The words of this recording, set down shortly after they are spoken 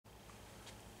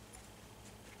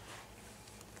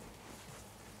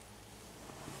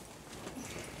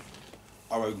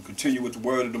All right, we'll continue with the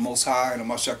word of the Most High and the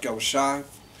Mashayach Yahawashi,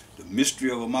 the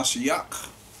mystery of a Mashayach.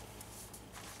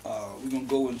 We're going to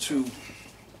go into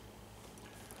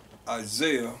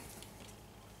Isaiah,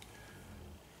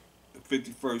 the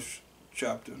 51st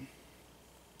chapter,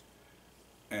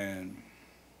 and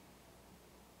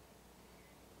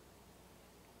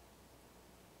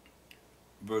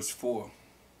verse 4.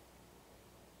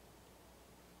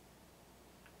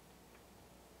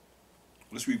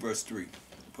 Let's read verse 3.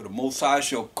 For the Most High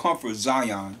shall comfort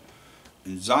Zion,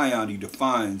 and Zion he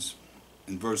defines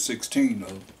in verse 16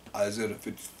 of Isaiah the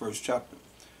 51st chapter.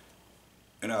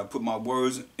 And I have put my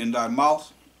words in thy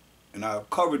mouth, and I have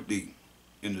covered thee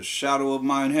in the shadow of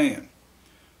mine hand,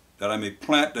 that I may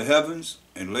plant the heavens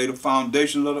and lay the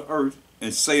foundations of the earth,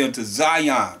 and say unto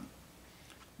Zion,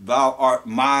 thou art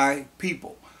my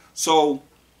people. So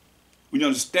we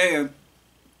understand,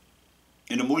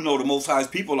 and we know the Most High's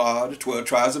people are the 12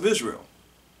 tribes of Israel.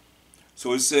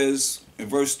 So it says in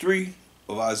verse 3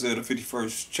 of Isaiah the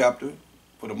 51st chapter,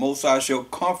 for the Most High shall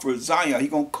comfort Zion. He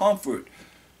going to comfort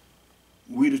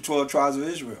we the 12 tribes of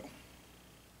Israel.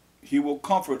 He will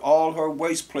comfort all her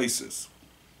waste places.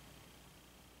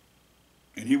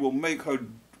 And he will make her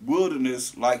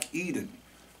wilderness like Eden.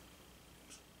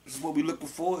 This is what we're looking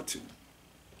forward to.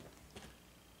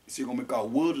 He's going to make our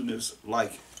wilderness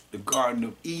like the Garden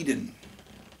of Eden,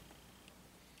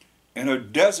 and her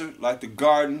desert like the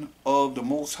garden of the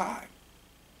Most High.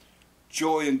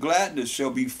 Joy and gladness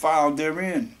shall be found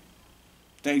therein,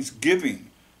 thanksgiving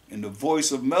and the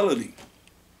voice of melody,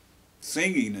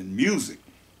 singing and music.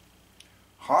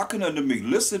 Hearken unto me,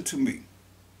 listen to me,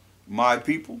 my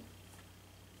people,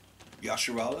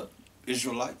 Yasharala,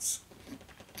 Israelites,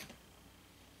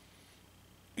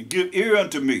 and give ear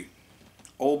unto me,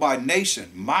 O my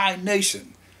nation, my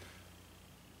nation.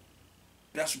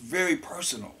 That's very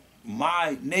personal.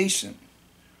 My nation.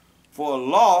 For a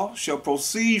law shall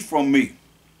proceed from me,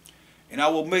 and I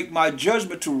will make my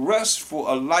judgment to rest for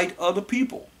a light of the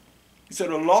people. He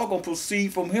said a law going to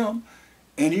proceed from him,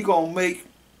 and he going to make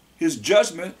his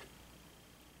judgment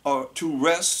to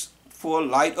rest for a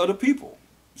light of the people.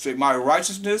 He said my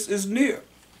righteousness is near.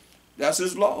 That's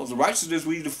his laws. The righteousness,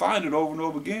 we define it over and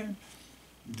over again.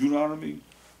 Deuteronomy.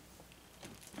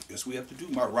 Yes, we have to do.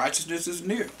 My righteousness is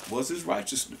near. What's his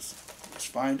righteousness? Let's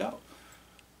find out.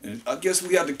 And I guess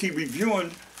we have to keep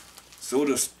reviewing so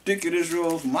to stick in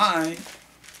Israel's mind.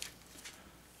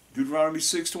 Deuteronomy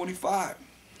 6:25.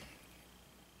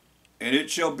 And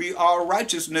it shall be our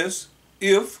righteousness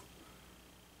if,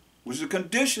 which is a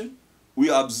condition, we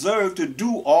observe to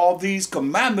do all these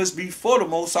commandments before the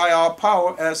Most High our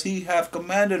power, as he hath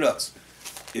commanded us.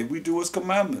 If we do his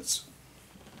commandments.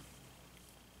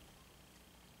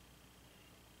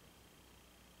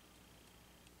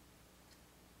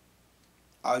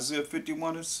 Isaiah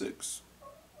 51:6,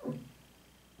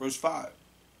 verse 5.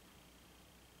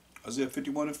 Isaiah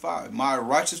 51:5. My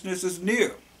righteousness is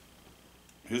near.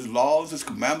 His laws, his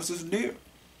commandments is near.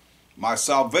 My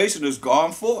salvation is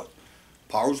gone forth.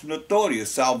 Powers and authority, his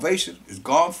salvation is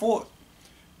gone forth.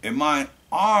 And my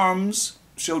arms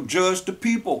shall judge the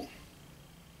people.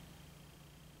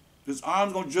 His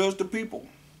arms going to judge the people.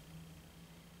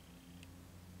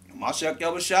 Mashayach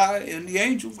Yahawashi and the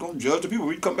angels going to judge the people.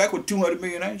 We come back with 200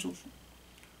 million angels.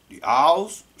 The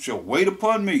owls shall wait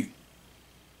upon me,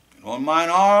 and on mine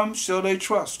arms shall they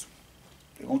trust.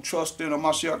 They're going to trust in a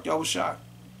Mashayach Yahawashi.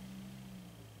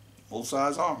 Most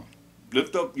High's arm.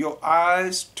 Lift up your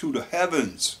eyes to the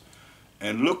heavens,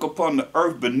 and look upon the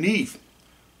earth beneath,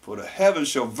 for the heavens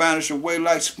shall vanish away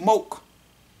like smoke,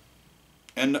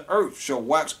 and the earth shall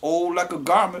wax old like a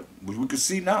garment, which we can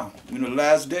see now in the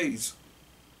last days.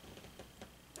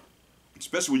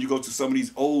 Especially when you go to some of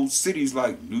these old cities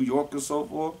like New York and so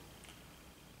forth.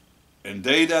 And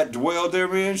they that dwell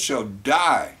therein shall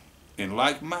die in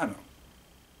like manner.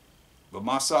 But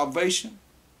my salvation,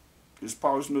 his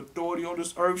powers and authority on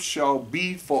this earth shall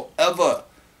be forever.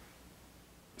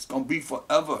 It's going to be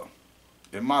forever.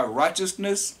 And my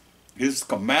righteousness, his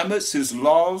commandments, his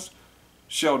laws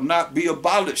shall not be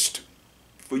abolished.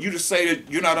 For you to say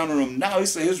that you're not under them now, he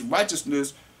said his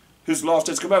righteousness, his laws,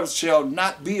 his commandments shall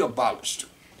not be abolished.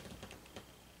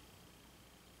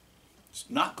 It's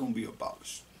not going to be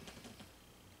abolished.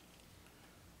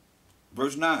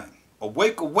 Verse 9.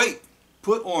 Awake, awake,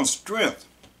 put on strength,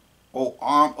 O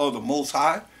arm of the Most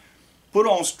High. Put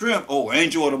on strength, O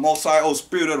angel of the Most High, O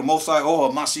spirit of the Most High,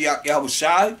 O Mashayach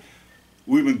Yahawashi.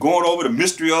 We've been going over the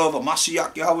mystery of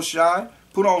Mashayach Yahawashi.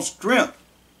 Put on strength,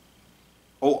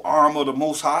 O arm of the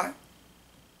Most High.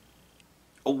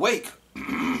 Awake.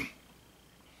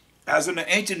 As in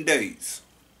the ancient days,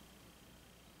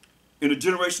 in the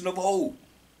generation of old,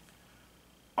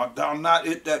 Art thou not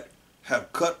it that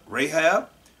have cut Rahab,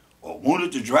 or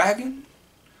wounded the dragon?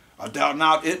 Art thou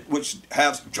not it which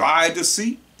hath dried the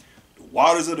sea, the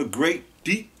waters of the great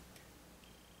deep,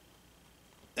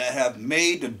 that have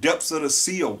made the depths of the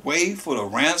sea a way for the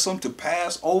ransom to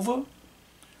pass over?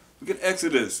 Look at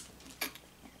Exodus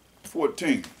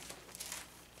 14.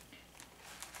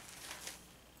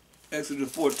 Exodus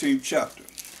 14th chapter.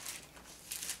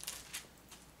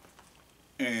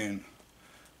 And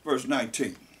verse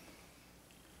 19.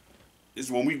 This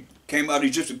is when we came out of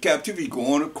Egyptian captivity,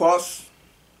 going across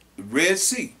the Red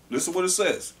Sea. Listen what it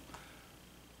says.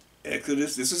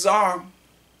 Exodus, this is our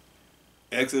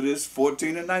Exodus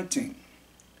 14 and 19.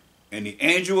 And the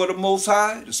angel of the Most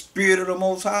High, the Spirit of the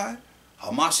Most High,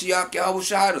 Mashayach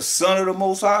Yahawashi, the Son of the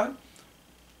Most High,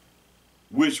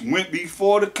 which went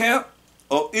before the camp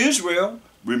of Israel,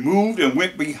 removed and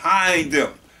went behind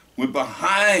them, went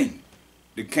behind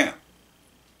the camp.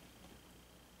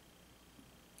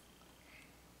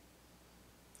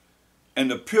 And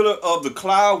the pillar of the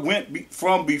cloud went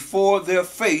from before their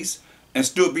face and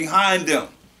stood behind them.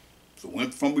 So it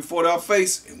went from before our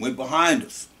face and went behind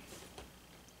us.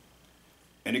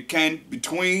 And it came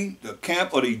between the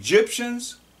camp of the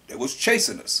Egyptians that was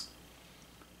chasing us.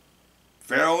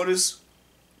 Pharaoh and his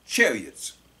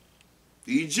chariots,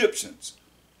 the Egyptians,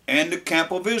 and the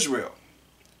camp of Israel.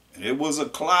 And it was a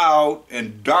cloud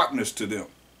and darkness to them.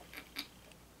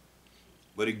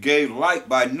 But it gave light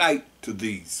by night to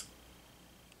these,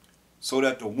 so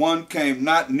that the one came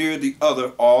not near the other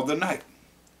all the night.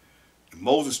 And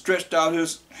Moses stretched out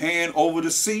his hand over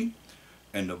the sea,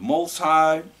 and the Most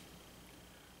High,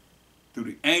 through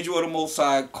the angel of the Most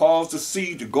High, caused the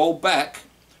sea to go back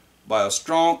by a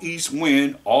strong east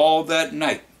wind all that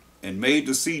night, and made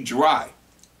the sea dry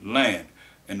land,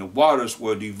 and the waters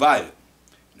were divided.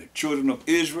 And the children of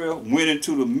Israel went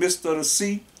into the midst of the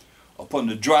sea upon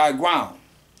the dry ground,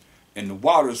 and the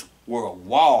waters were a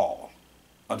wall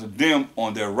unto them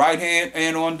on their right hand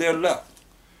and on their left.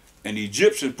 And the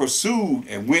Egyptians pursued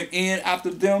and went in after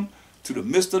them to the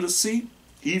midst of the sea,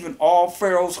 even all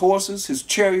Pharaoh's horses, his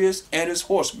chariots, and his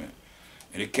horsemen.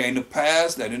 And it came to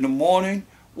pass that in the morning,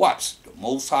 watch, the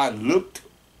Most High looked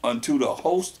unto the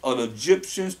host of the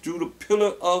Egyptians through the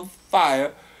pillar of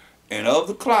fire and of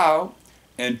the cloud,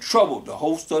 and troubled the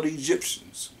host of the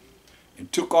Egyptians,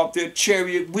 and took off their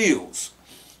chariot wheels,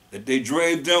 that they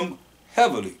drave them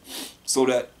heavily, so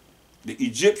that the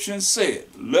Egyptians said,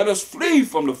 let us flee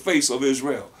from the face of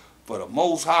Israel. For the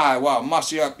Most High, while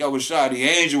Mashayach Yahawashi, the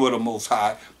angel of the Most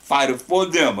High, fighteth for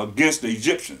them against the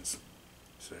Egyptians.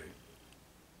 See?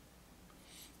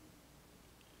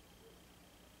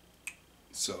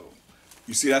 So,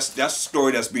 you see, that's the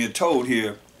story that's being told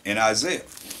here in Isaiah.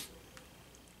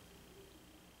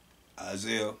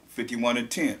 Isaiah 51 and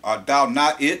 10. Art thou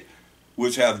not it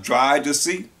which have dried the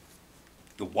sea,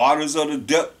 the waters of the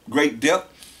depth, great depth,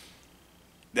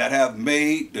 that have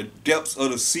made the depths of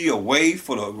the sea a way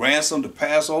for the ransom to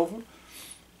pass over?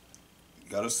 You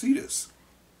got to see this.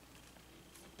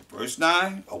 Verse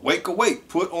 9, awake, awake,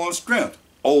 put on strength,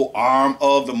 O arm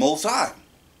of the Most High.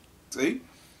 See?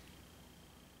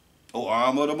 O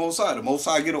arm of the Most High. The Most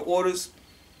High get the orders,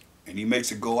 and he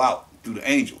makes it go out through the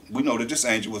angel. We know that this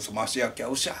angel was Mashayach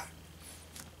Yahawashi.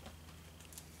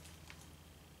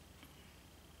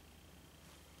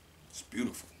 It's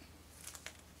beautiful.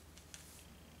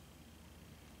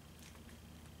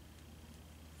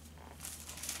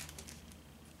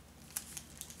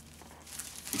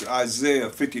 Look at Isaiah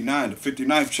 59, the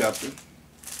 59th chapter,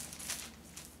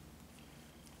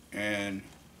 and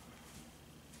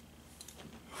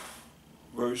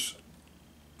verse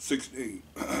 16.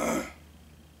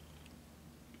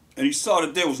 And he saw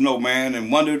that there was no man,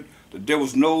 and wondered that there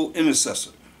was no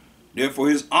intercessor. Therefore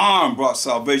his arm brought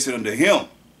salvation unto him.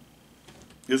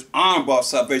 His arm brought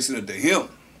salvation unto him.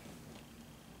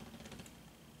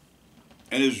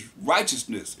 And his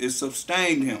righteousness, it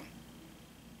sustained him.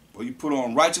 Well, you put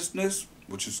on righteousness,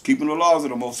 which is keeping the laws of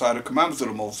the Most High, the commandments of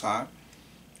the Most High,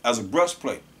 as a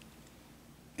breastplate,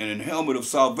 and an helmet of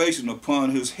salvation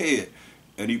upon his head.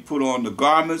 And he put on the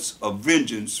garments of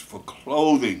vengeance for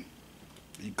clothing.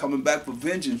 He's coming back for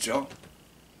vengeance, y'all.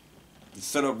 To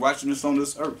set up righteousness on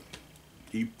this earth.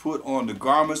 He put on the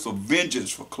garments of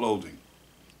vengeance for clothing,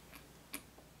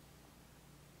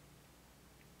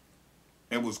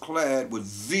 and was clad with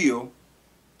zeal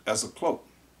as a cloak.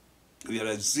 Yeah,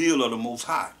 that zeal of the Most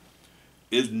High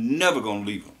is never going to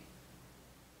leave him.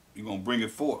 He's going to bring it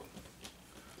forth.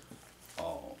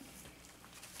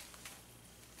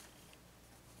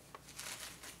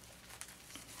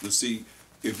 Let's see,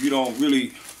 if you don't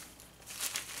really,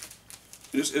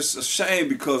 it's a shame,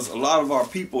 because a lot of our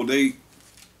people, they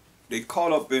they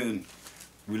caught up in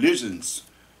religions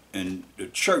and the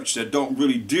church that don't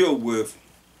really deal with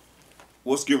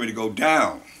what's getting ready to go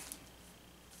down.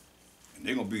 And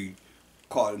they're going to be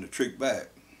caught in the trick bag.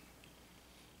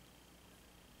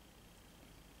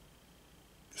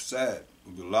 It's sad.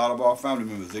 A lot of our family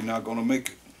members, they're not going to make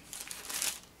it.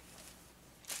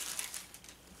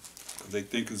 They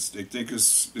think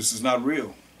this is not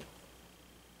real.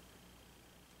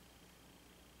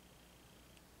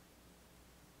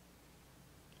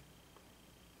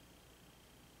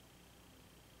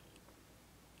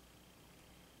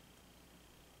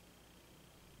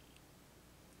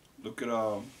 Look at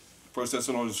 1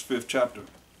 Thessalonians 5th chapter.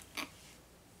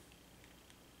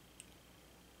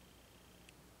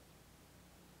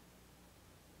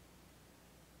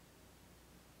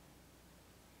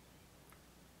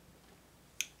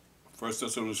 First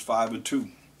Thessalonians 5 and 2.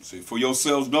 See, for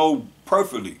yourselves know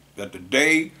perfectly that the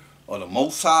day of the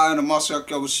Most High and the Mashayach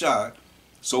Yahawashi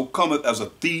so cometh as a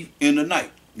thief in the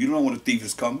night. You don't know when the thief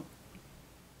is coming.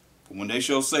 For when they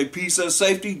shall say peace and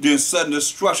safety, then sudden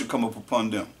destruction cometh upon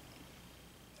them,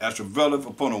 as travaileth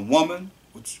upon a woman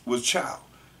with child,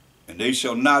 and they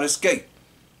shall not escape.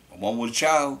 A woman with a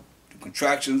child, the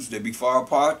contractions, they be far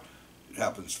apart. It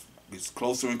happens, it's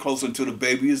closer and closer until the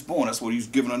baby is born. That's what he's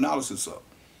giving analysis of.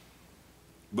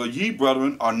 But ye,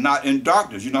 brethren, are not in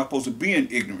darkness. You're not supposed to be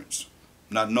in ignorance,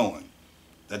 not knowing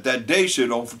that that day should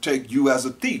overtake you as a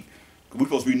thief. We're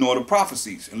supposed to be knowing the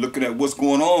prophecies and looking at what's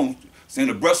going on, staying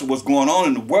abreast of what's going on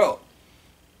in the world,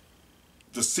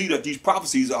 to see that these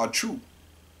prophecies are true.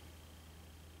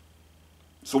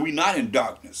 So we're not in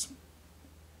darkness.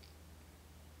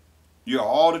 You are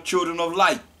all the children of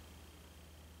light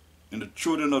and the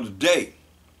children of the day.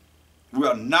 We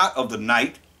are not of the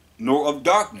night nor of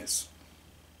darkness.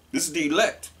 This is the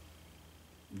elect.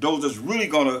 Those that's really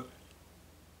going to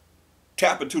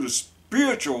tap into the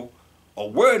spiritual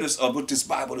awareness of what this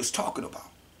Bible is talking about.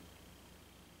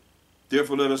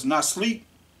 Therefore, let us not sleep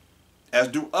as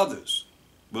do others,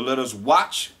 but let us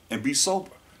watch and be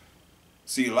sober.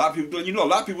 See, a lot of people, a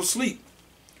lot of people sleep.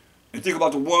 And think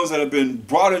about the ones that have been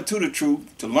brought into the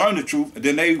truth, to learn the truth, and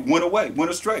then they went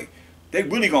astray. They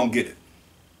really going to get it.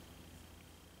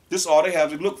 This is all they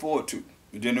have to look forward to.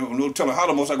 And then they'll tell them how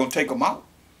the Most High going to take them out.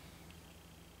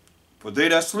 For they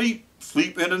that sleep,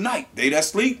 sleep in the night. They that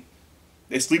sleep,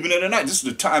 they sleeping in the night. This is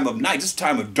the time of night. This is the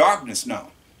time of darkness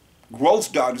now. Gross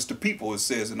darkness to people, it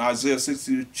says in Isaiah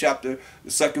 60 chapter, the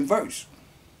 2nd verse.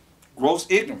 Gross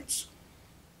ignorance.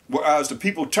 Whereas the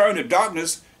people turn to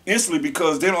darkness instantly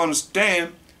because they don't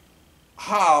understand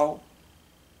how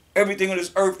everything on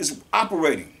this earth is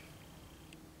operating.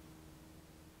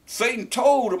 Satan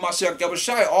told the Mashayach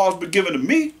Yahawashi, all has been given to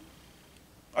me.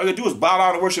 All you gotta do is bow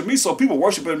down and worship me. So people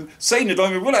worshiping Satan and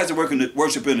don't even realize they're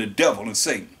worshiping the devil and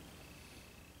Satan.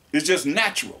 It's just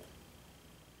natural.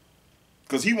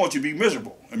 Because he wants you to be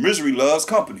miserable. And misery loves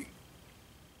company.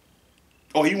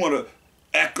 Or he want to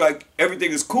act like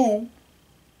everything is cool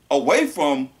away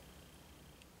from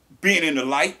being in the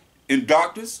light, in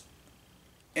darkness.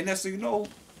 And that's, you're going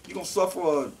to suffer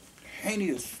a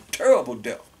heinous, terrible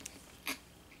death.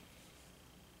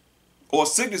 Or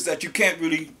sickness that you can't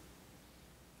really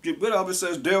get rid of. It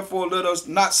says, therefore let us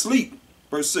not sleep,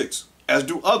 verse 6, as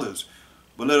do others,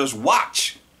 but let us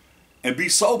watch and be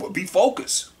sober, be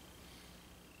focused.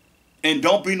 And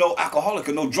don't be no alcoholic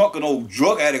or no drunk or no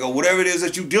drug addict or whatever it is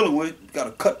that you're dealing with. You got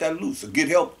to cut that loose or get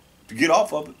help to get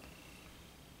off of it.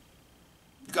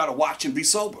 You got to watch and be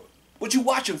sober. What you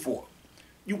watching for?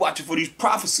 You watching for these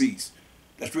prophecies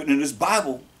that's written in this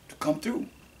Bible to come through.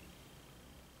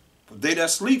 For they that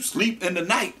sleep, sleep in the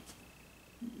night.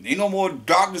 Ain't no more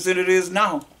darkness than it is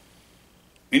now.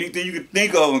 Anything you can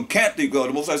think of and can't think of,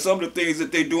 the most like some of the things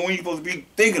that they doing, you're supposed to be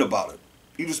thinking about it.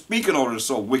 Even speaking on it is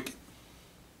so wicked.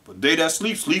 But they that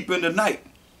sleep, sleep in the night.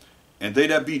 And they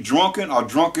that be drunken are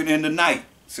drunken in the night.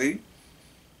 See?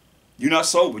 You're not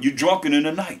sober. You're drunken in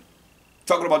the night.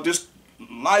 Talking about this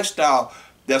lifestyle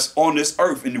that's on this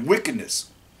earth and the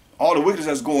wickedness. All the wickedness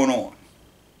that's going on.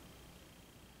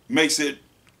 Makes it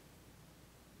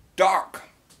dark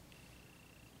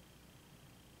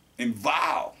and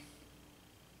vile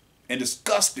and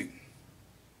disgusting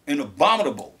and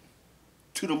abominable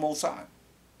to the Most High.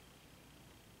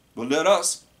 But let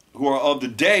us, who are of the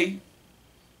day,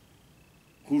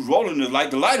 who's rolling the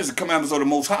light is the commandments of the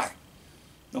Most High.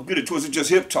 Don't get it twisted, it's just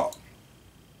hip talk.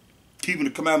 Keeping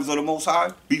the commandments of the Most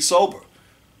High, be sober.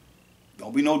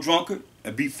 Don't be no drunkard,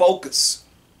 and be focused.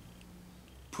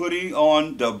 Putting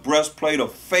on the breastplate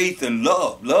of faith and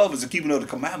love. Love is the keeping of the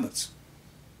commandments.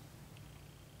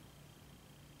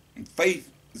 And faith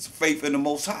is faith in the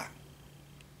Most High.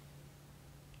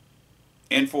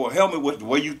 And for a helmet, with the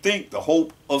way you think, the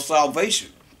hope of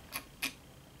salvation.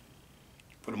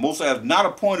 For the Most High has not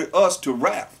appointed us to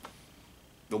wrath,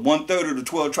 the 1/3 of the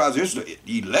 12 tribes of Israel,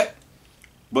 the elect,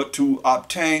 but to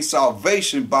obtain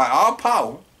salvation by our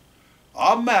power,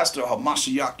 our master,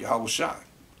 Mashayach Yahawashi,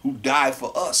 who died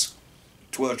for us,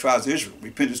 12 tribes of Israel,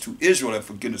 repentance to Israel and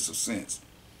forgiveness of sins.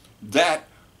 That,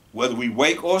 whether we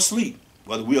wake or sleep,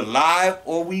 whether we're alive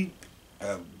or we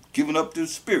have given up to the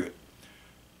spirit,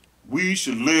 we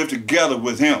should live together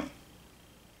with him.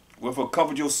 Wherefore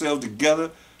comfort yourselves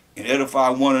together and edify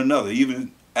one another,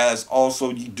 even as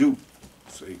also ye do.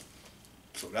 See?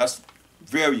 So that's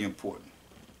very important.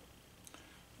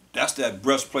 That's that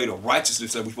breastplate of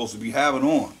righteousness that we're supposed to be having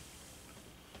on.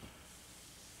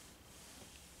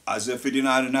 Isaiah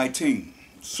 59:19.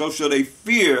 So shall they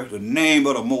fear the name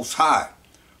of the Most High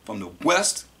from the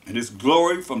west, and his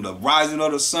glory from the rising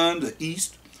of the sun, the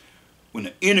east, when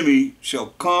the enemy shall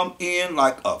come in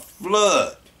like a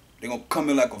flood. They're going to come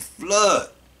in like a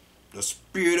flood. The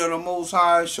Spirit of the Most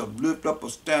High shall lift up a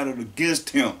standard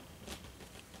against him.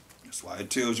 That's why it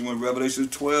tells you in Revelation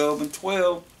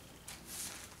 12:12.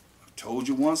 I've told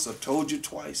you once, I've told you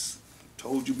twice, I've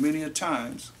told you many a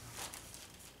times.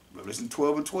 Revelation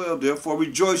 12:12. Therefore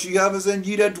rejoice, ye heavens, and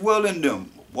ye that dwell in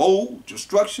them. Woe,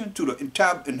 destruction to the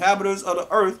inhabitants of the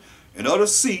earth and of the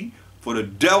sea, for the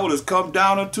devil is come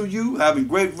down unto you, having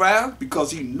great wrath,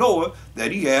 because he knoweth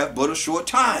that he hath but a short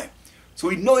time. So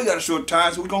he know he got a short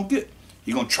time, so we're going to get.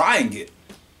 He's going to try and get.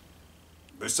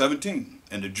 Verse 17.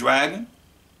 And the dragon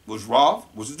was wroth,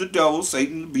 which is the devil,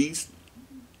 Satan, the beast,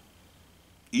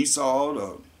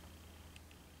 Esau,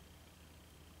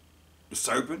 the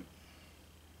serpent,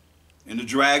 and the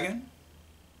dragon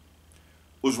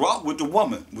was wrought with the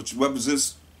woman, which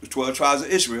represents the 12 tribes of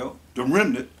Israel, the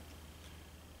remnant,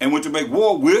 and went to make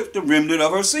war with the remnant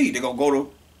of her seed. They're going to go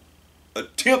to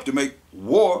attempt to make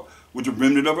war with the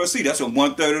remnant of her seed. That's a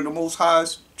 1/3 of the Most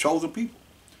High's chosen people,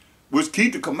 which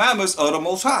keep the commandments of the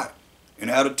Most High and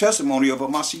have the testimony of a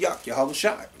Mashayach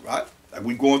Yahawashi, right? Like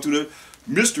we're going through the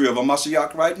mystery of a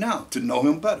Mashayach right now to know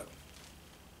him better.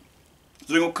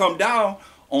 So they're going to come down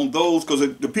on those, because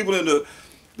the people in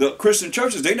the Christian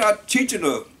churches, they're not teaching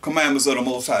the commandments of the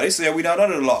Most High. They say we're not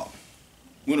under the law.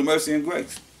 We're the mercy and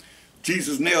grace.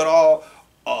 Jesus nailed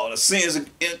all the sins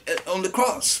on the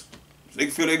cross. They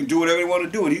feel they can do whatever they want to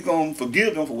do, and he's going to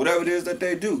forgive them for whatever it is that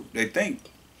they do, they think.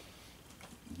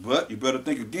 But you better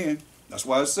think again. That's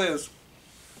why it says,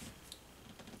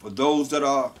 for those that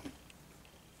are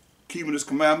keeping his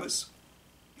commandments,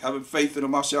 having faith in the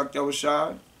Mashayach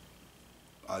Yahawashi,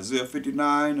 Isaiah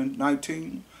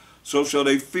 59:19, so shall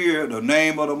they fear the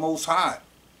name of the Most High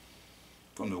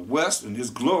from the west, and his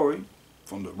glory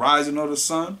from the rising of the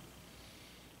sun,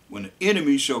 when the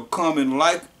enemy shall come in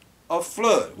like a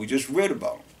flood. We just read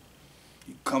about him.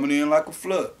 He's coming in like a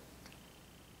flood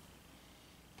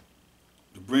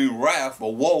to bring wrath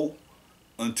or woe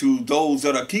unto those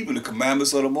that are keeping the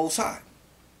commandments of the Most High.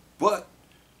 But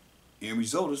end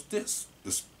result is this: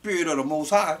 the Spirit of the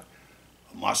Most High,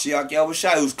 Mashayach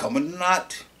Yahawashi, who's coming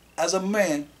not as a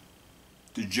man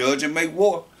to judge and make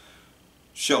war,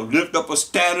 shall lift up a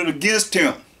standard against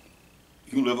him.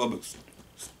 He will lift up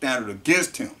a standard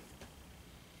against him.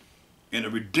 And the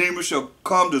Redeemer shall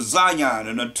come to Zion,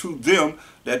 and unto them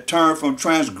that turn from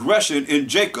transgression in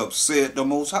Jacob, said the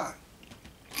Most High.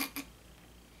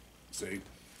 See?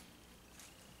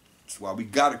 That's why we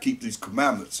got to keep these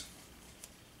commandments.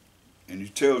 And he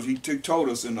told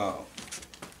us in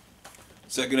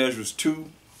 2nd Ezra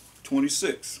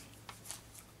 2:26.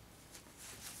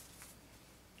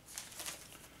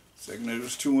 2nd Ezra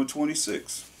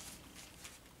 2:26.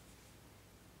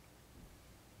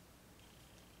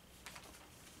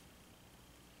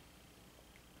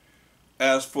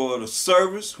 As for the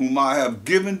servants whom I have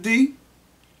given thee,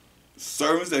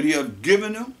 servants that he hath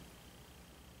given them,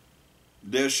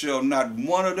 there shall not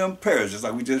one of them perish. Just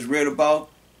like we just read about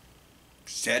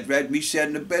Shadrach, Meshach,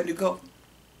 and Abednego,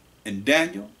 and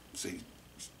Daniel. See,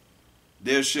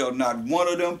 there shall not one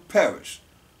of them perish,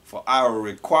 for I will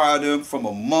require them from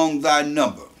among thy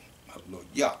number.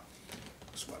 Hallelujah.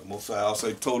 That's why the Most High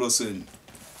also told us in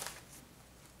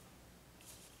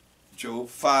Job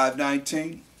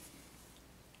 5:19.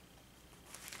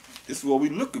 This is what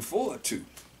we're looking forward to.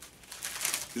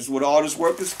 This is what all this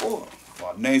work is for.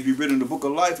 Our names be written in the book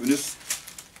of life, and this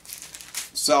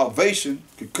salvation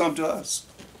could come to us.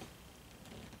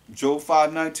 Job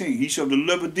 5:19. He shall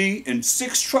deliver thee in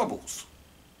 6 troubles.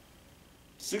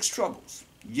 6 troubles.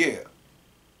 Yeah.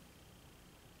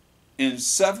 In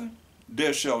 7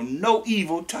 there shall no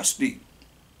evil touch thee.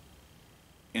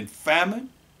 In famine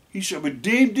he shall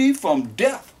redeem thee from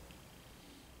death.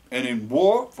 and in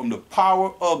war from the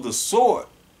power of the sword.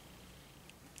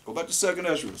 Go back to 2nd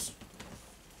Ezra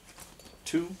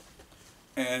 2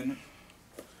 and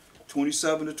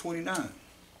 27 to 29.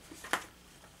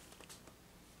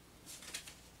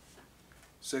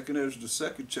 2nd Ezra, the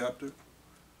 2nd chapter,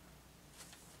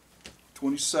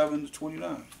 27 to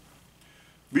 29.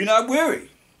 Be not weary.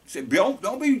 He said,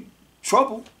 don't be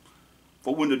troubled.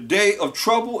 For when the day of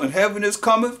trouble and heaviness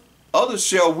cometh, others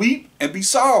shall weep and be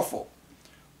sorrowful.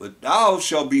 But thou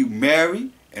shalt be merry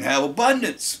and have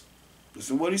abundance.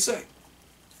 Listen to what he say.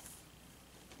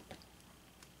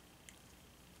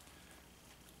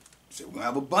 He said, we're going to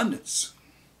have abundance.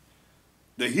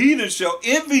 The heathen shall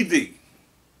envy thee.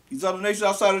 These other nations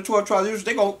outside of the 12 tribes of Israel,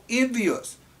 they're going to envy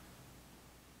us.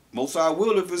 Most High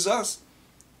will if it's us.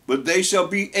 But they shall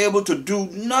be able to do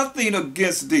nothing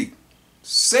against thee,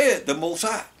 said the Most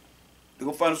High. They're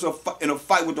going to find themselves in a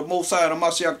fight with the Most High and the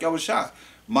Mashayach Yahawashi.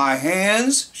 My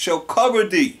hands shall cover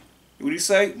thee. What did he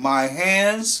say? My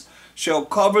hands shall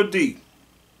cover thee,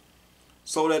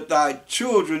 so that thy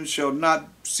children shall not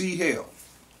see hell.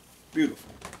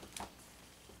 Beautiful.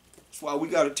 That's why we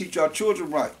got to teach our children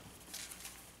right.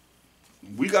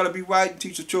 We got to be right and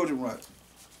teach the children right,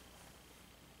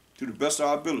 to the best of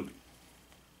our ability.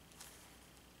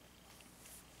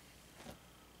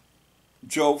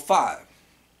 Job 5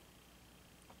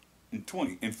 and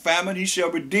 20. In famine he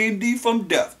shall redeem thee from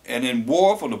death, and in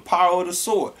war from the power of the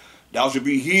sword. Thou shalt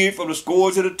be hid from the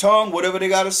scourge of the tongue, whatever they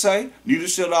got to say. Neither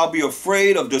shalt thou be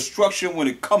afraid of destruction when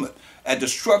it cometh. At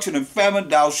destruction and famine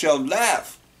thou shalt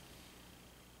laugh.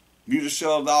 Neither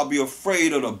shalt thou be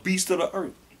afraid of the beast of the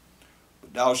earth.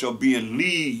 But thou shalt be in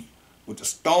league with the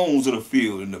stones of the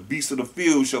field, and the beasts of the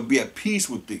field shall be at peace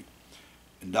with thee.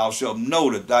 And thou shalt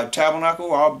know that thy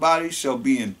tabernacle, our body, shall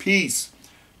be in peace.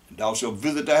 And thou shalt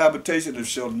visit thy habitation and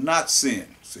shalt not sin.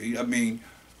 See, I mean,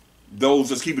 those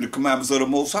that's keeping the commandments of the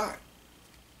Most High.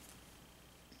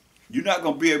 You're not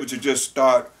going to be able to just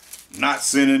start not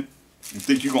sinning and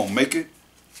think you're going to make it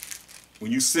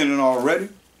when you're sinning already.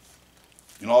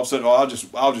 And all of a sudden, oh,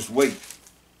 I'll just wait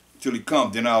till he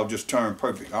comes, then I'll just turn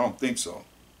perfect. I don't think so.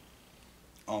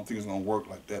 I don't think it's going to work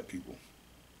like that, people.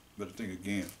 Better think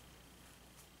again.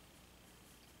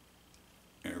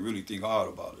 And really think hard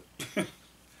about it.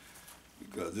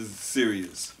 Because this is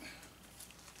serious.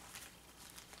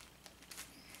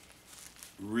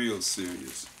 Real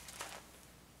serious.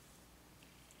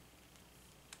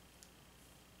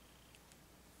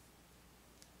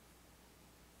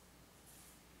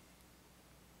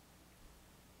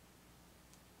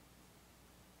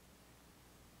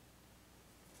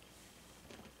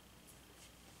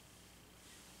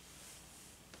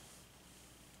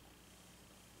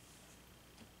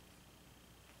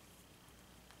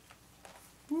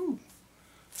 Woo.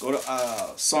 Go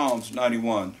to Psalms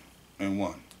 91 and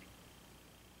 1.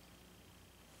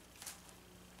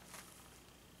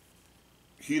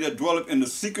 He that dwelleth in the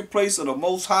secret place of the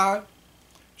Most High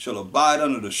shall abide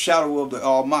under the shadow of the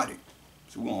Almighty.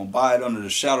 So we're going to abide under the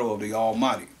shadow of the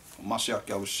Almighty. Mashayach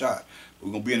Yahawashi.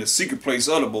 We're going to be in the secret place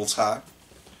of the Most High.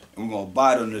 And we're going to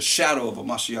abide under the shadow of a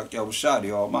Mashayach Yahawashi,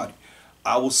 the Almighty.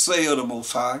 I will say of the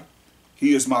Most High,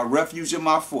 He is my refuge and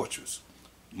my fortress.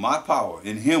 My power,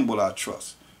 in him will I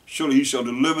trust. Surely he shall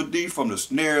deliver thee from the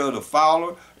snare of the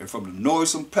fowler and from the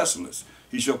noisome pestilence.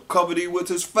 He shall cover thee with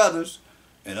his feathers,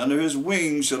 and under his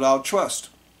wings shalt thou trust.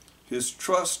 His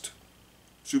truth,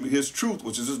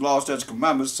 which is his law, statutes,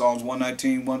 commandments, Psalms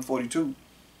 119, 142,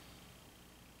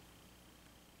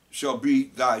 shall be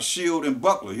thy shield and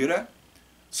buckler. Hear that?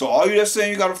 So all you that's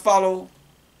saying you got to follow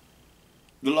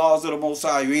the laws of the Most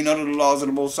High, you ain't under the laws of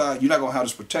the Most High, you're not going to have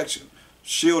this protection.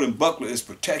 Shield and buckler is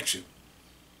protection.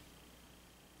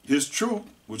 His truth,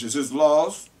 which is his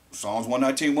laws, Psalms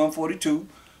 119, 142,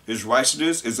 his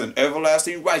righteousness is an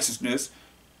everlasting righteousness,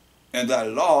 and thy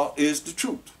law is the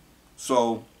truth.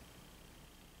 So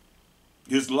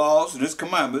his laws and his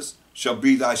commandments shall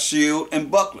be thy shield and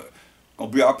buckler.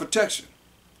 Gonna be our protection.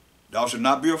 Thou shalt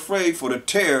not be afraid for the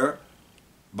terror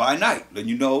by night. Then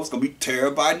you know it's gonna be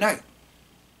terror by night.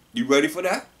 You ready for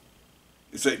that?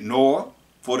 It said, nor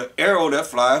for the arrow that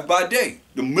flies by day.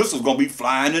 The missile's going to be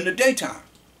flying in the daytime.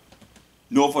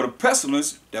 Nor for the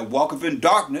pestilence that walketh in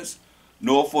darkness,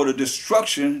 nor for the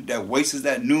destruction that wasteth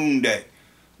at noonday.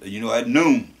 You know, at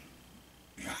noon.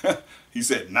 He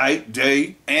said night,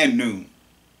 day, and noon.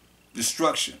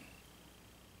 Destruction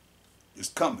is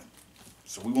coming.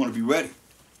 So we want to be ready.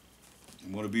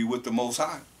 We want to be with the Most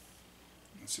High.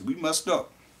 See, we messed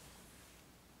up.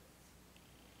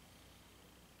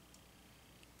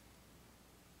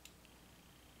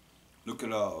 Look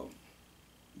at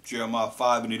Jeremiah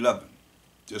 5 and 11,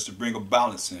 just to bring a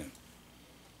balance in.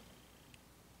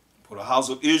 For the house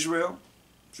of Israel,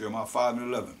 Jeremiah 5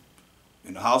 and 11.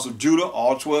 In the house of Judah,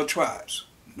 all 12 tribes,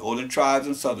 northern tribes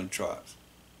and southern tribes.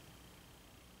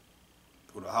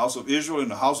 For the house of Israel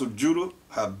and the house of Judah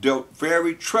have dealt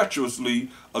very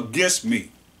treacherously against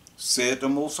me, said the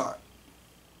Most High.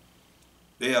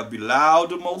 They have belied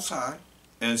the Most High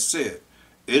and said,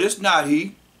 it is not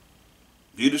he,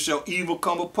 neither shall evil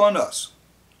come upon us,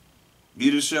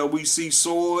 neither shall we see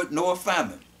sword nor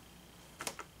famine.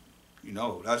 You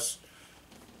know, that's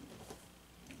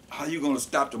how you going to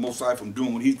stop the Most High from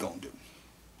doing what he's going to do.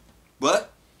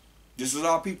 But this is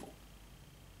our people.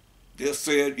 They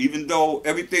said, even though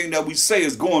everything that we say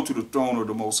is going to the throne of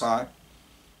the Most High,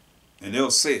 and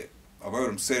they'll say it. I've heard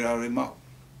them say it out of their mouth.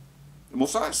 The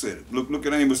Most High said it. Look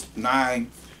at Amos 9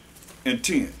 and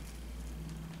 10.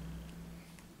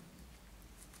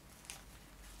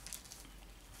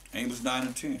 Amos 9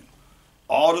 and 10.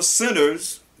 All the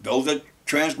sinners, those that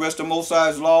transgress the Most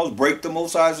High's laws, break the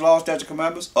Most High's laws, statutes,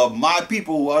 commandments, of my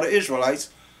people who are the Israelites,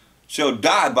 shall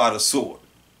die by the sword.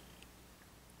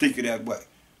 Think of that way.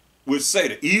 Which say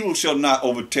the evil shall not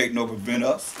overtake nor prevent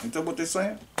us. Ain't that what they're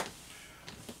saying?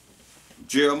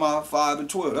 Jeremiah 5 and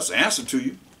 12. That's the answer to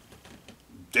you.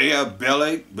 They have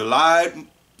belied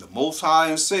the Most High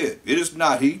and said, it is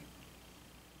not he.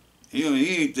 He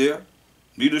ain't there.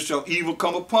 Neither shall evil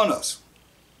come upon us.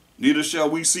 Neither shall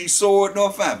we see sword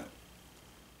nor famine.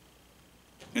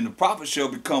 And the prophet shall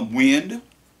become wind,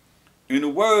 and the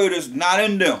word is not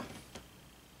in them.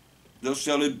 Thus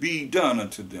shall it be done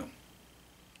unto them.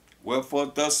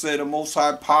 Wherefore thus said the Most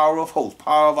High, power of hosts,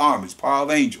 power of armies, power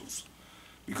of angels.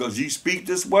 Because ye speak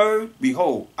this word,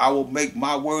 behold, I will make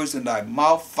my words in thy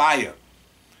mouth fire,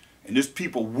 and this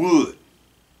people wood,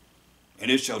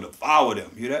 and it shall devour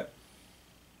them. Hear that?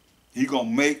 He gonna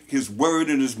make his word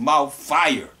in his mouth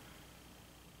fire.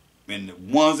 And the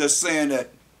ones that saying that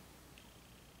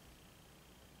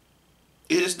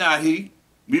it is not he,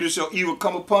 neither shall evil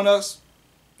come upon us,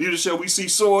 neither shall we see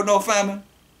sword nor famine.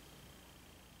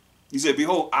 He said,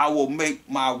 behold, I will make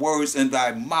my words in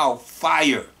thy mouth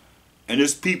fire, and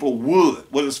this people wood.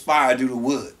 What does fire do to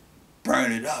wood?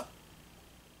 Burn it up,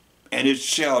 and it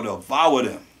shall devour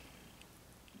them.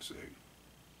 See?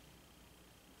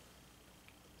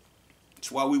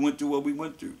 That's why we went through what we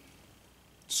went through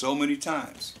so many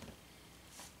times.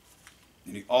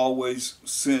 And he always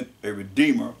sent a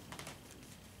redeemer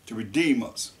to redeem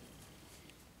us.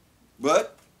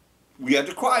 But we had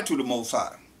to cry to the Most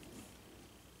High.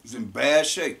 He's in bad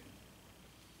shape.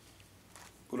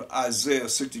 Go to Isaiah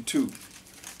 62,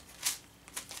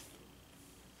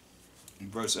 in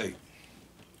verse 8.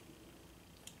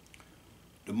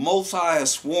 The Most High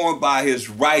has sworn by his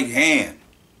right hand,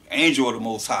 angel of the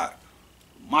Most High,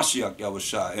 Mashayach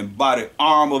Yahawashi, and by the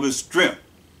arm of his strength.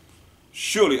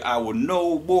 Surely I will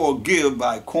no more give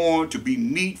thy corn to be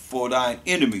meat for thine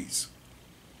enemies,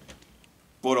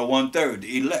 for the 1/3,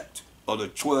 the elect of the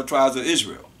 12 tribes of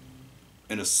Israel.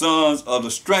 And the sons of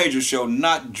the stranger shall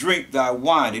not drink thy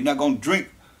wine. They're not going to drink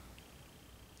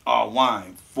our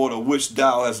wine, for the which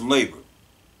thou hast labored.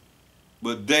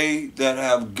 But they that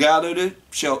have gathered it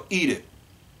shall eat it,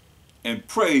 and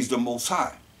praise the Most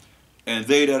High. And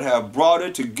they that have brought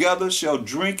it together shall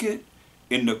drink it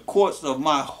in the courts of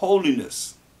my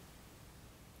holiness.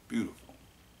 Beautiful.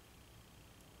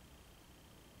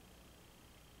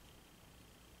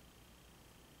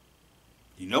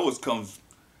 You know it comes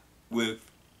with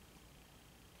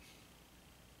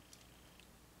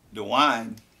the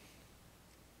wine.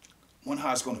 I wonder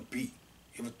how it's going to be.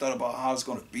 You ever thought about how it's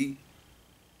going to be?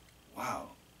 Wow.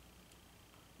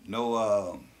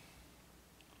 No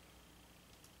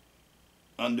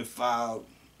undefiled,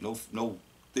 no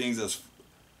things that's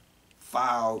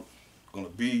foul going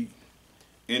to be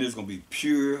in it's going to be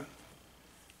pure.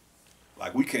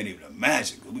 Like we can't even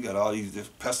imagine. We got all these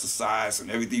pesticides and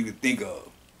everything you can think of.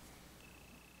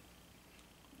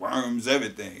 Worms,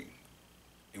 everything.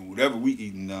 And whatever we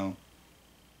eating now.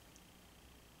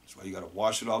 That's why you got to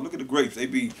wash it off. Look at the grapes. They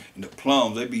be, and the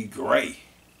plums, they be gray.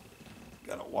 You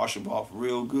got to wash them off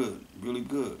real good. Really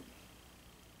good.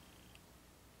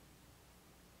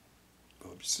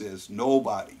 But it says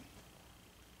nobody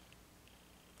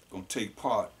going to take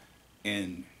part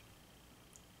in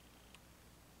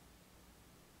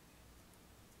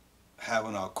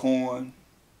having our corn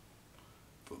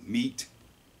for meat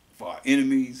for our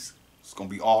enemies. It's going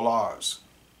to be all ours.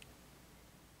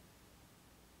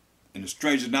 And the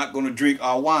stranger's not going to drink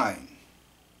our wine,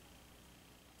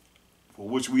 for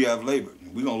which we have labored.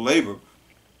 And we're going to labor.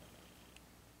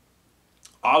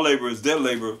 Our labor is their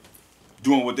labor,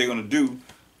 doing what they're going to do,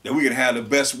 that we can have the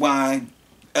best wine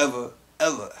ever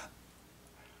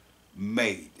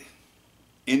made.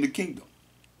 in the kingdom.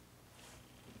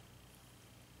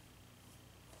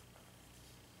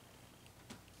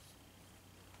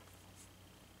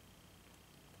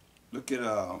 Look at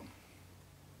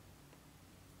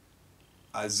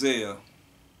Isaiah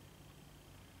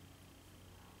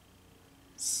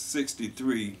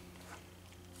 63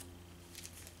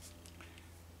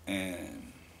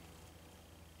 and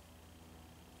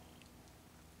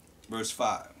verse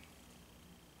 5.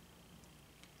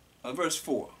 Verse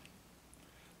 4.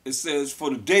 It says, "For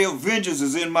the day of vengeance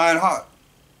is in mine heart."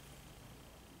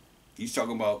 He's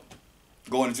talking about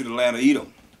going into the land of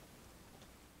Edom.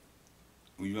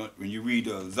 When you read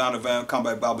the Zondervan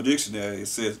Combat Bible Dictionary, it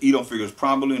says Edom figures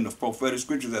prominently in the prophetic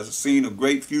scriptures as a scene of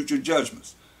great future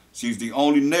judgments. She's the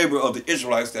only neighbor of the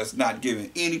Israelites that's not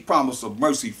given any promise of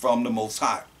mercy from the Most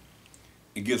High.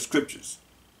 It gives scriptures.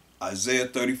 Isaiah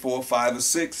 34, 5 and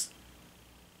 6,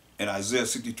 and Isaiah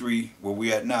 63, where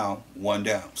we at now, 1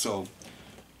 down. So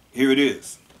here it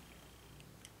is.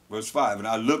 Verse 5, "And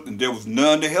I looked, and there was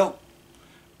none to help,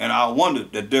 and I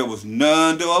wondered that there was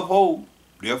none to uphold.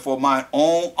 Therefore mine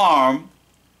own arm,"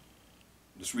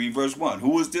 let's read verse 1.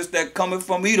 "Who is this that cometh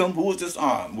from Edom? Who is this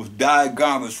arm with dyed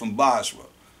garments from Basra?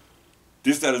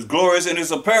 This that is glorious in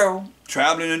his apparel,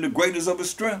 traveling in the greatness of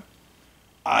his strength.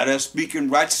 I that speak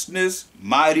in righteousness,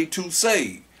 mighty to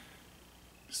save."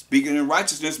 Speaking in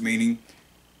righteousness meaning,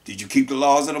 did you keep the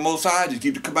laws of the Most High? Did you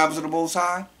keep the commandments of the Most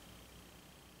High?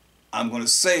 I'm going to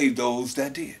save those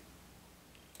that did.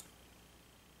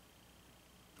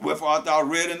 "Wherefore art thou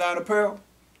red in thine apparel?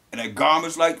 And thy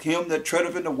garments like him that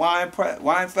treadeth in the wine fat,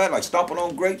 like stomping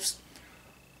on grapes?"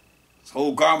 His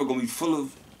whole garment going to be full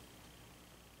of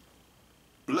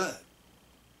blood.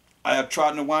 "I have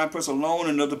trodden the winepress alone,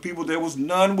 and of the people there was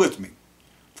none with me.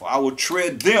 For I will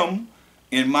tread them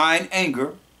in mine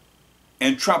anger,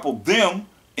 and trample them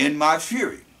in my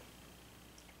fury.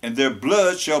 And their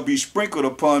blood shall be sprinkled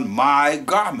upon my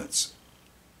garments,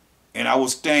 and I will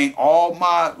stain all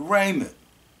my raiment."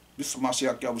 This is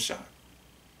Mashayach Yahawashi.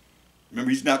 Remember,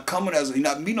 he's not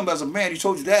meeting them as a man. He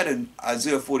told you that in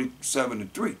Isaiah 47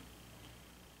 and 3. He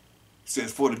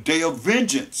says, "For the day of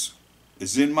vengeance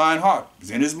is in mine heart,"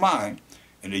 is in his mind,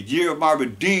 "and the year of my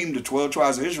redeemed, the 12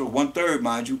 tribes of Israel, 1/3,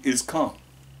 mind you, is come.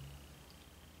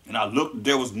 And I looked,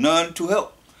 there was none to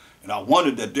help, and I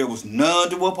wondered that there was none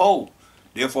to uphold.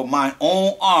 Therefore mine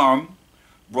own arm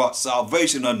brought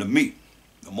salvation unto me."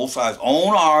 The Most High's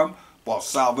own arm brought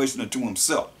salvation unto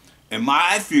himself. "And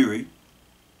my fury,"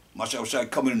 Mashayach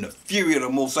Yahawashi coming in the fury of the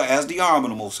Most High as the arm of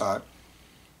the Most High,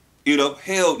 "it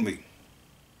upheld me."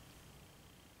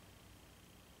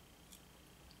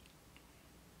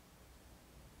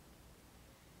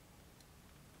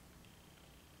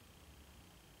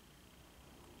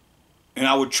 "And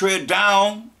I would tread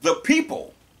down the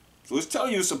people." So it's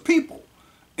telling you it's a people.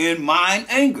 "In mine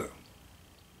anger,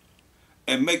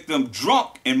 and make them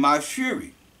drunk in my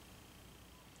fury.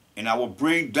 And I will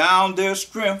bring down their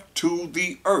strength to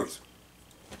the earth."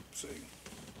 See?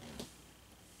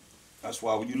 That's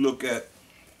why when you look at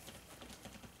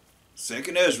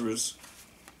 2nd Ezra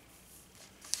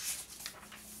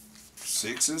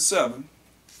 6 and 7,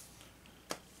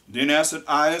 "Then answered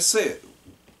I and said,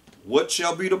 What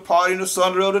shall be the parting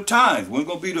asunder of the times?" When's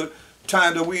going to be the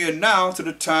time that we're in now to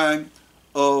the time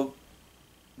of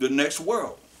the next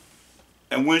world?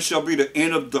 "And when shall be the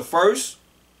end of the first?"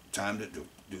 The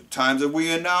times that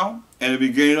we're in now, "and the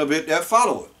beginning of it that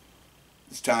followeth."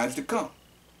 It's times to come.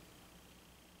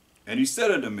 "And he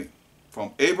said unto me,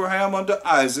 From Abraham unto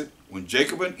Isaac, when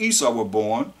Jacob and Esau were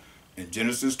born," in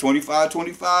Genesis 25,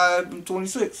 25 and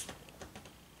 26,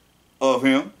 "of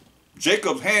him,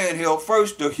 Jacob's hand held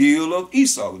first the heel of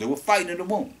Esau." They were fighting in the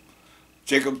womb.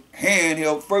 Jacob's hand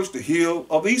held first the heel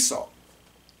of Esau.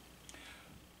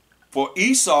 "For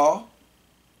Esau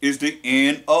is the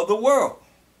end of the world."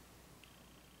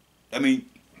 I mean,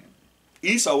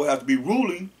 Esau will have to be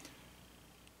ruling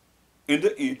in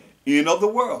the end of the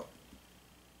world.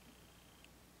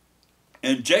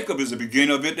 "And Jacob is the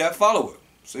beginning of it that followeth."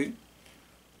 See?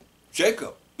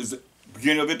 Jacob is the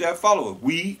beginning of it that followeth.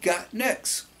 We got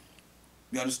next.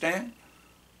 You understand?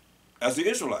 As the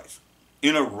Israelites,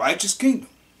 in a righteous kingdom.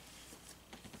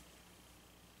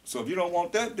 So if you don't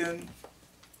want that, then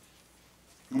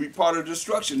you'll be part of the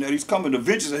destruction that he's coming, the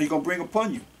vengeance that he's going to bring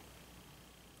upon you.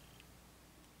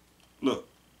 Look.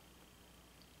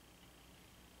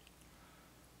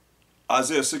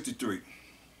 Isaiah 63.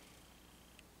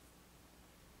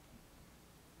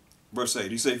 Verse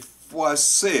 8. He said, "For I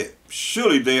said,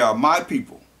 surely they are my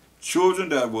people, children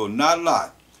that will not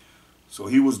lie." So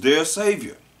he was their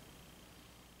Savior.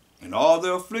 "In all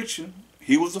their affliction,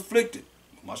 he was afflicted."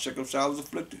 Mashayach Yahawashi was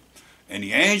afflicted. And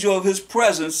the angel of his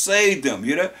presence saved them.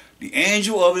 You hear that? The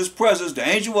angel of his presence, the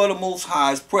angel of the Most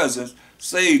High's presence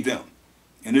saved them.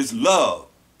 In his love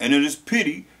and in his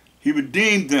pity, he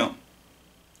redeemed them.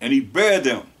 And he bare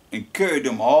them and carried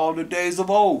them all the days of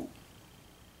old.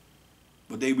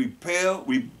 But they rebelled,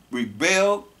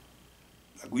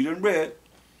 like we done read,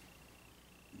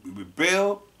 we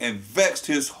rebelled and vexed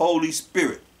his Holy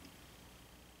Spirit.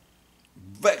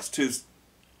 Vexed his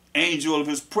angel of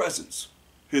his presence,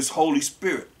 his Holy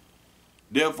Spirit.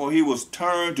 Therefore he was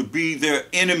turned to be their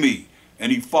enemy,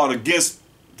 and he fought against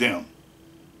them.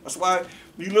 That's why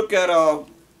you look at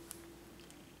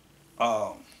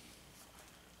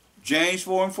James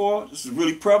 4:4. This is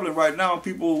really prevalent right now.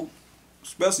 People,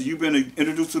 especially you've been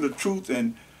introduced to the truth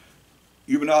and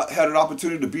you've had an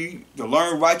opportunity to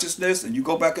learn righteousness, and you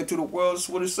go back into the world. That's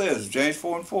what it says, James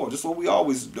 4:4. This is what we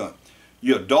always have done.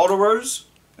 You adulterers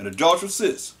and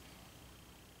adulteresses,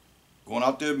 going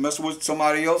out there messing with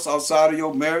somebody else outside of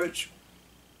your marriage.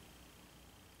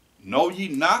 Know ye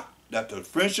not that the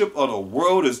friendship of the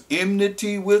world is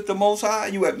enmity with the Most High?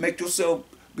 You have to make yourself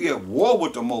be at war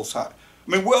with the Most High.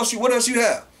 I mean, what else you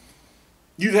have?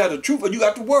 You have the truth, or you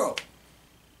got the world.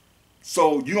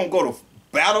 So you don't go to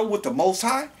battle with the Most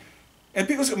High? And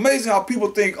people, it's amazing how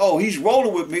people think, oh, he's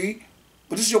rolling with me,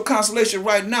 but this is your consolation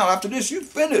right now. After this, you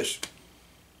finish.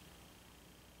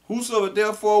 Whosoever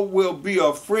therefore will be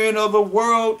a friend of the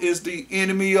world is the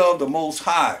enemy of the Most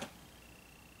High.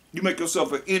 You make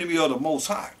yourself an enemy of the Most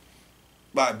High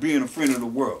by being a friend of the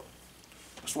world.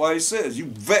 That's why he says, you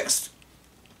vexed.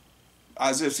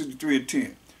 Isaiah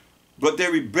 63:10. But they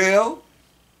rebelled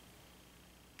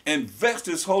and vexed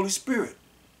his Holy Spirit.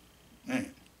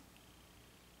 Man.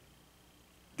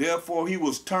 Therefore he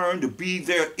was turned to be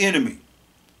their enemy,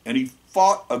 and he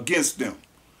fought against them.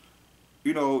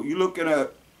 You know, you're looking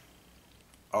at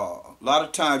a lot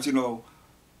of times, you know,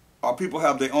 our people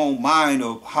have their own mind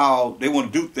of how they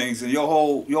want to do things, and your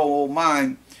whole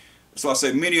mind. So I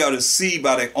say many are deceived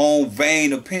by their own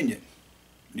vain opinion.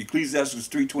 Ecclesiastes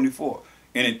 3:24.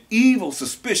 And an evil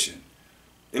suspicion,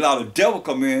 they allow the devil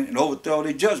come in and overthrow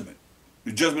their judgment.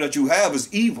 The judgment that you have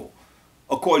is evil,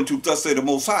 according to thus say the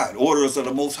Most High, the orders of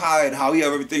the Most High, and how he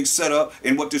have everything set up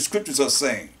and what the scriptures are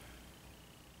saying.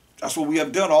 That's what we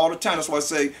have done all the time. That's why I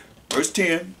say, verse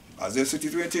 10, Isaiah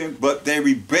 63:10, but they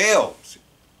rebelled,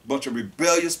 a bunch of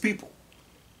rebellious people,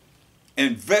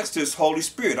 and vexed his Holy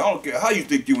Spirit. I don't care how you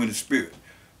think you in the Spirit.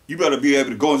 You better be able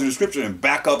to go into the scripture and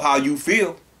back up how you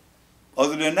feel.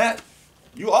 Other than that,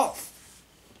 you off.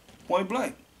 Point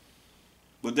blank.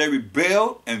 But they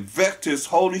rebelled and vexed his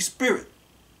Holy Spirit.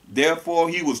 Therefore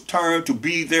he was turned to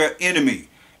be their enemy,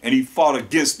 and he fought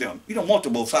against them. You don't want the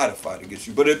Most High to fight against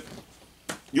you, but if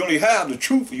you only have the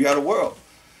truth, you have the world.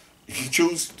 You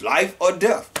choose life or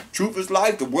death. Truth is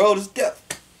life, the world is death.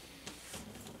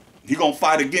 He's going to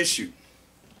fight against you.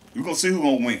 You're going to see who's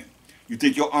going to win. You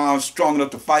think your arm's strong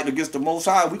enough to fight against the Most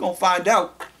High? We're going to find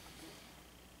out.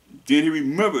 Then he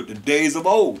remembered the days of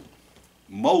old,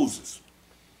 Moses,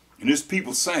 and his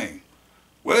people saying,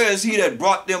 where is he that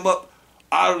brought them up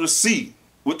out of the sea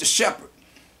with the shepherd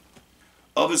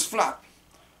of his flock?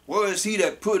 Where is he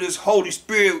that put his Holy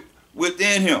Spirit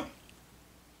within him,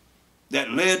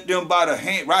 that led them by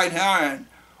the right hand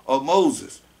of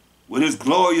Moses with his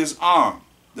glorious arm,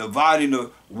 dividing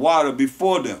the water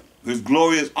before them? His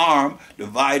glorious arm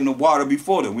dividing the water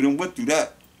before them. We done went through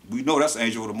that. We know that's the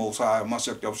angel of the Most High,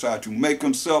 Mashayach Yahawashi, to make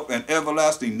himself an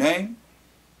everlasting name,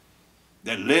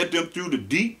 that led them through the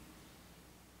deep,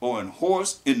 or an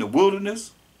horse in the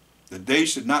wilderness, that they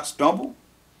should not stumble.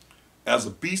 As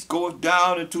a beast goeth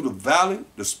down into the valley,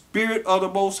 the Spirit of the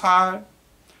Most High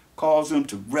calls him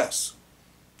to rest.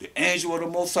 The angel of the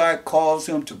Most High calls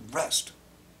him to rest.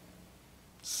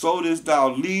 So didst thou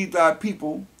lead thy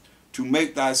people to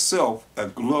make thyself a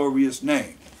glorious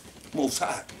name. Most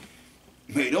High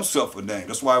made himself a name.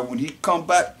 That's why when he come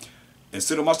back and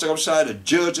sit on Mashayach Yahawashi to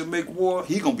judge and make war,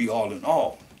 he gonna be all in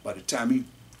all. By the time he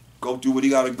go through what he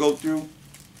gotta go through,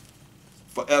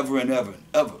 forever and ever and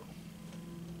ever.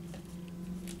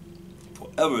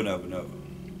 Forever and ever and ever.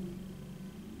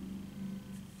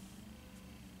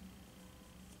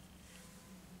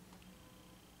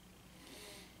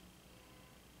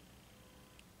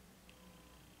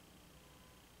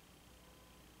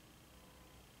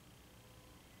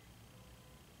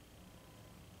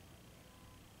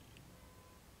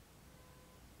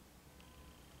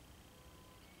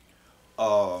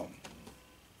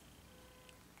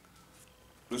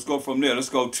 Let's go from there. Let's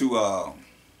go to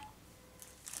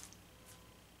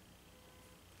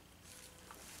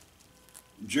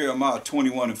Jeremiah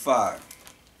 21:5.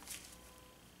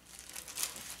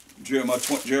 Jeremiah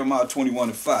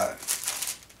 21:5.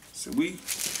 So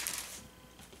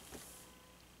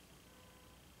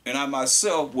and I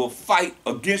myself will fight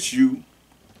against you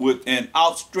with an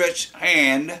outstretched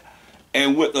hand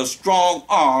and with a strong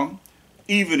arm,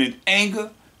 even in anger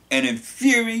and in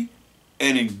fury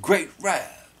and in great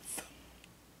wrath.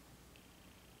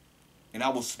 And I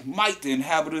will smite the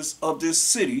inhabitants of this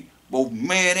city, both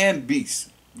man and beast.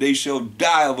 They shall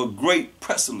die of a great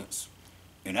pestilence.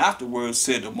 And afterwards,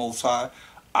 said the Most High,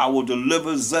 I will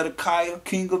deliver Zedekiah,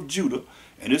 king of Judah,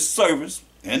 and his servants,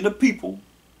 and the people,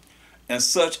 and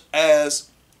such as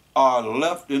are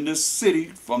left in this city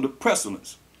from the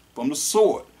pestilence, from the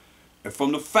sword, and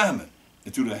from the famine,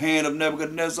 into the hand of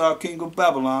Nebuchadnezzar, king of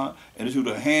Babylon, and into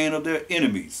the hand of their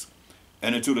enemies,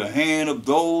 and into the hand of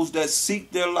those that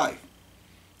seek their life.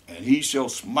 And he shall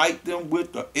smite them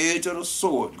with the edge of the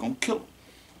sword. He's going to kill them.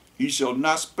 He shall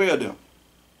not spare them,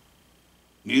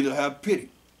 neither have pity,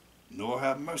 nor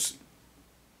have mercy.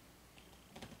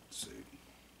 See.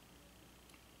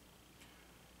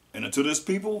 And unto this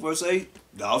people, verse 8,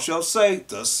 thou shalt say,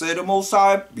 thus said the Most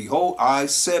High, behold, I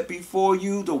set before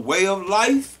you the way of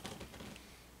life.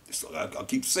 So I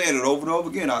keep saying it over and over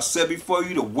again. I set before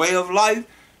you the way of life.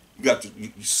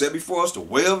 You set before us the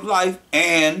way of life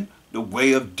and the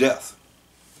way of death.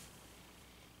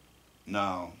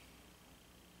 Now,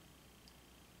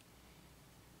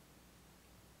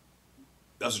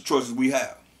 that's the choices we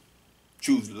have.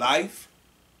 Choose life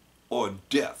or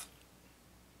death.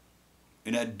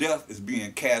 And that death is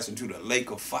being cast into the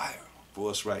lake of fire for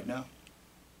us right now.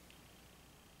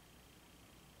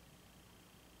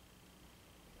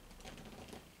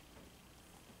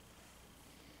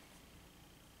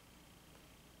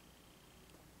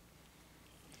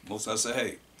 Most I say,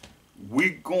 hey, we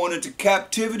going into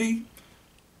captivity,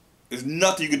 there's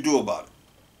nothing you can do about it.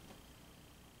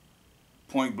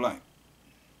 Point blank.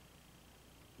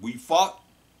 We fought,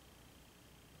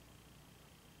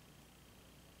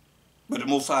 but the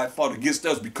Most High fought against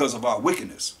us because of our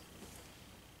wickedness.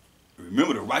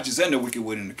 Remember, the righteous and the wicked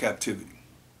went into captivity.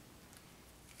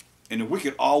 And the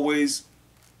wicked always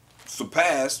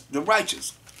surpass the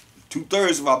righteous.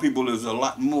 2/3 of our people is a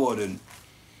lot more than,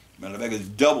 matter of fact, it's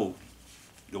double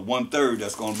the 1/3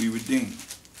 that's going to be redeemed.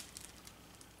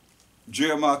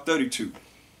 Jeremiah 32.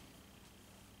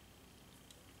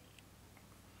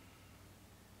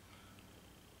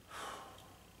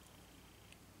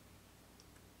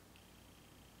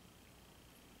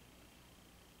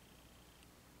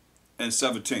 And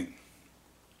 17.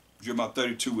 Jeremiah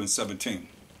 32 and 17.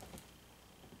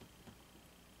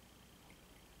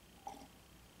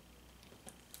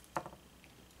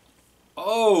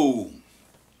 Oh,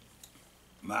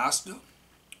 Master,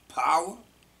 power,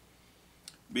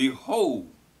 behold,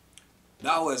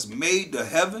 thou hast made the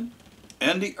heaven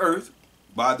and the earth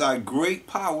by thy great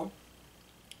power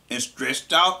and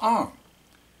stretched out arm,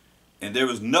 and there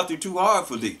is nothing too hard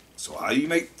for thee. So how you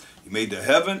made the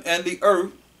heaven and the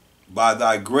earth by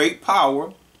thy great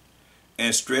power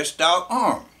and stretched out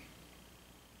arm,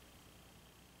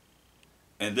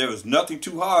 and there is nothing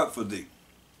too hard for thee.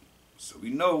 So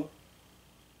we know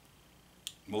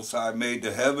Most High made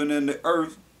the heaven and the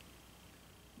earth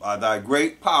by thy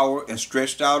great power and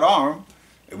stretched out arm,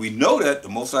 and we know that the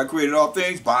Most High created all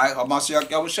things by Mashayach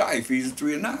Yahawashi, Ephesians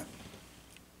 3 and 9.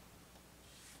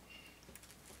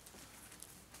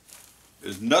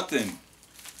 There's nothing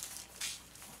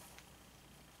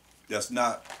that's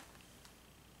not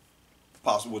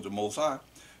possible with the Most High.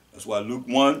 That's why Luke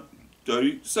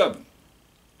 1:37.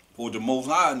 For the Most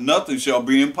High, nothing shall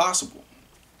be impossible.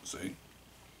 See?